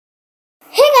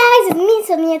is me,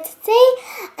 Sonia. Today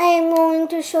I am going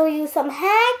to show you some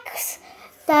hacks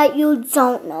that you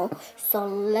don't know. So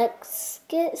let's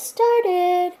get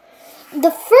started.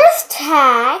 The first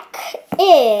hack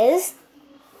is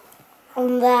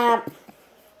that,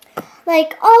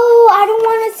 I don't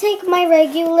want to take my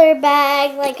regular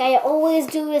bag like I always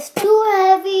do. It's too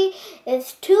heavy.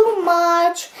 It's too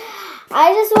much.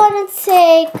 I just want to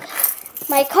take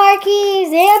my car keys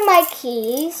and my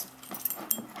keys,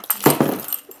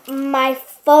 my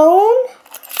phone,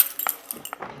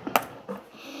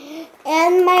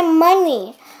 and my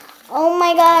money. Oh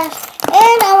my gosh.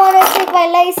 And I want to take my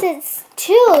license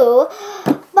too,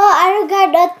 but I don't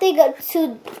got nothing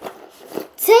to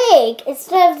take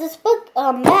instead of this book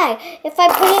bag. If I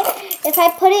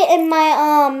put it in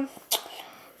my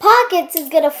pockets, it's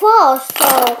gonna fall.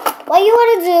 So what you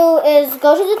want to do is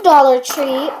go to the Dollar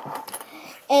Tree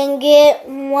and get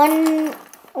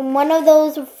one of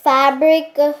those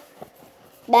fabric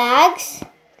bags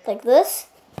like this,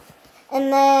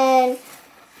 and then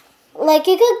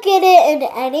you could get it in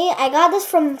any. I got this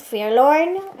from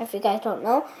Fairlorn, if you guys don't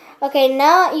know. Okay,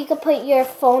 now you can put your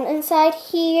phone inside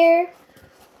here.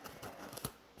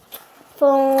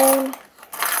 Phone,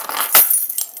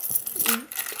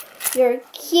 your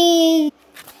key,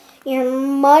 your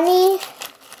money,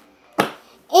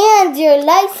 and your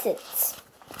license.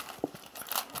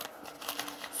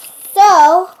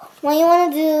 So what you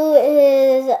want to do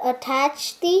is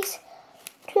attach these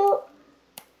to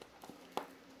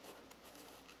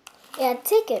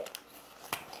take it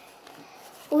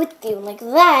with you like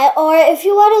that. Or if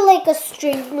you wanted a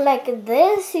string like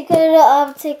this, you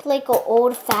could take an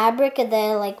old fabric and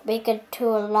then make it to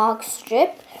a long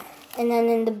strip, and then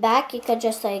in the back you could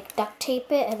just duct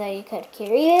tape it and then you could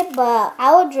carry it. But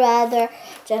I would rather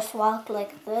just walk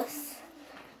like this.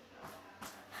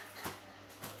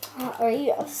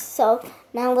 So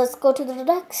now let's go to the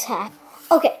next hack.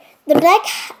 Okay, the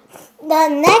next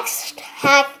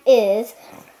hack is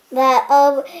that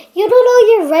you don't know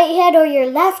your right hand or your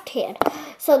left hand.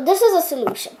 So this is a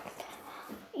solution.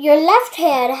 Your left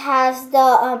hand has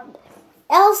the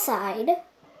L side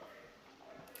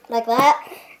like that,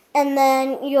 and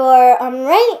then your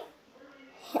right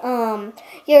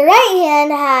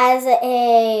hand has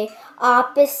a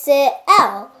opposite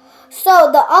L.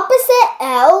 So the opposite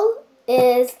L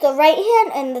is the right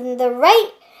hand, and then the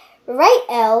right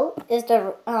L is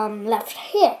the left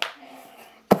hand.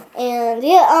 And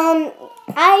yeah,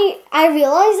 I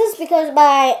realized this because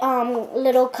my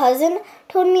little cousin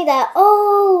told me that.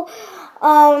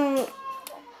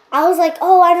 I was like,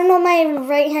 I don't know my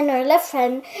right hand or left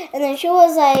hand, and then she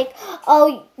was like,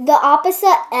 the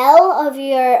opposite L of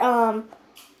your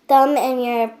thumb and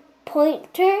your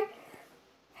pointer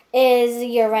is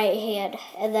your right hand,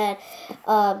 and then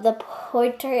the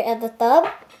pointer and the thumb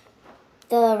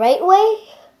the right way,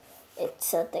 it's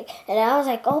something. And I was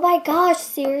like, oh my gosh,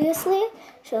 seriously?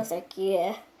 She was like,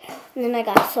 yeah. And then I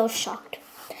got so shocked.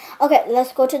 Okay,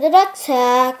 let's go to the next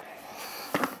hack.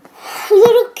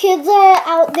 Little kids are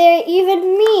out there,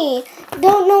 even me,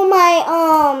 don't know my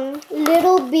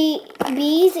little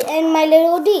B's and my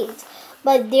little D's.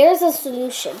 But there's a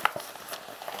solution.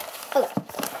 Okay,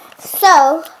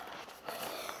 so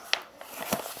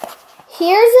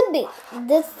here's a B.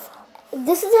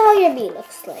 This is how your B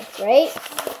looks like, right?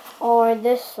 Or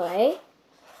this way.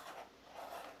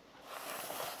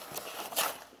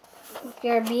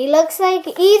 Your B looks like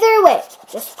either way.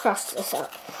 Just cross this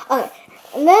out. Okay.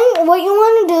 And then what you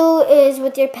want to do is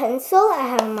with your pencil, I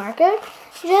have a marker,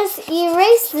 just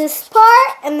erase this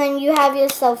part, and then you have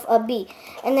yourself a B.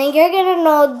 And then you're going to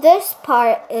know this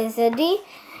part is a D,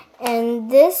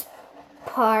 and this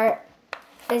part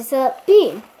is a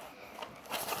B.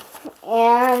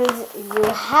 And you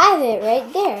have it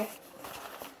right there.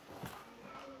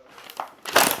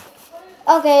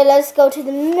 Okay, let's go to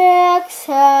the next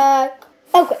hack.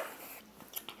 Okay.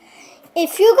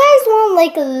 If you guys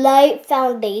want light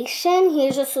foundation,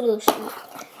 here's a solution.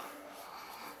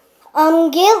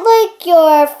 Get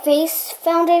your face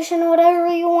foundation, whatever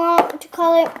you want to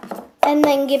call it, and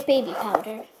then get baby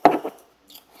powder.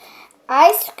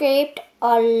 I scraped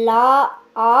a lot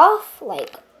off,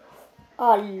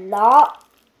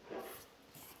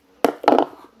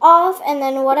 and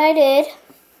then what I did,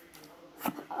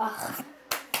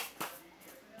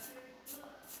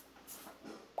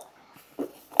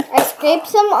 I scraped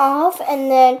some off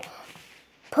and then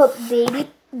put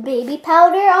baby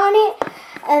powder on it,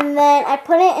 and then I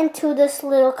put it into this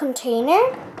little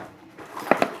container,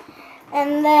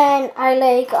 and then I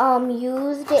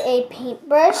used a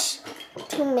paintbrush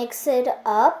to mix it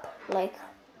up,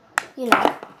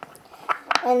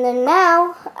 and then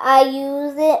now I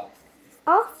use it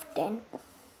often.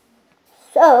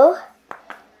 So,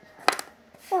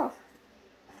 oh.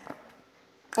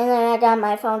 And then I got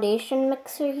my foundation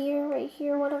mixer here, right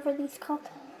here, whatever these called.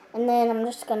 And then I'm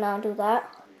just gonna do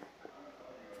that.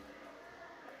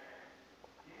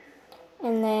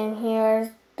 And then here's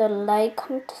the light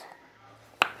comes.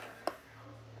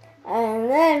 And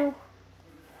then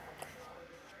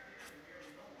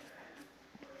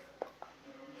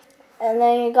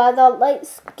you got the light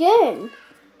skin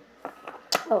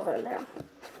over there.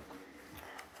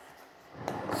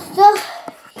 So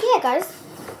yeah, guys.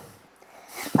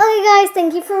 Okay, guys,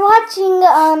 thank you for watching.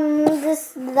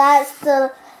 That's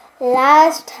the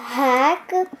last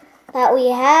hack that we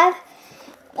have.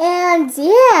 And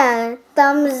yeah,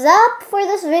 thumbs up for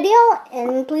this video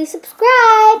and please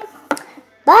subscribe.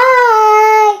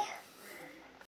 Bye.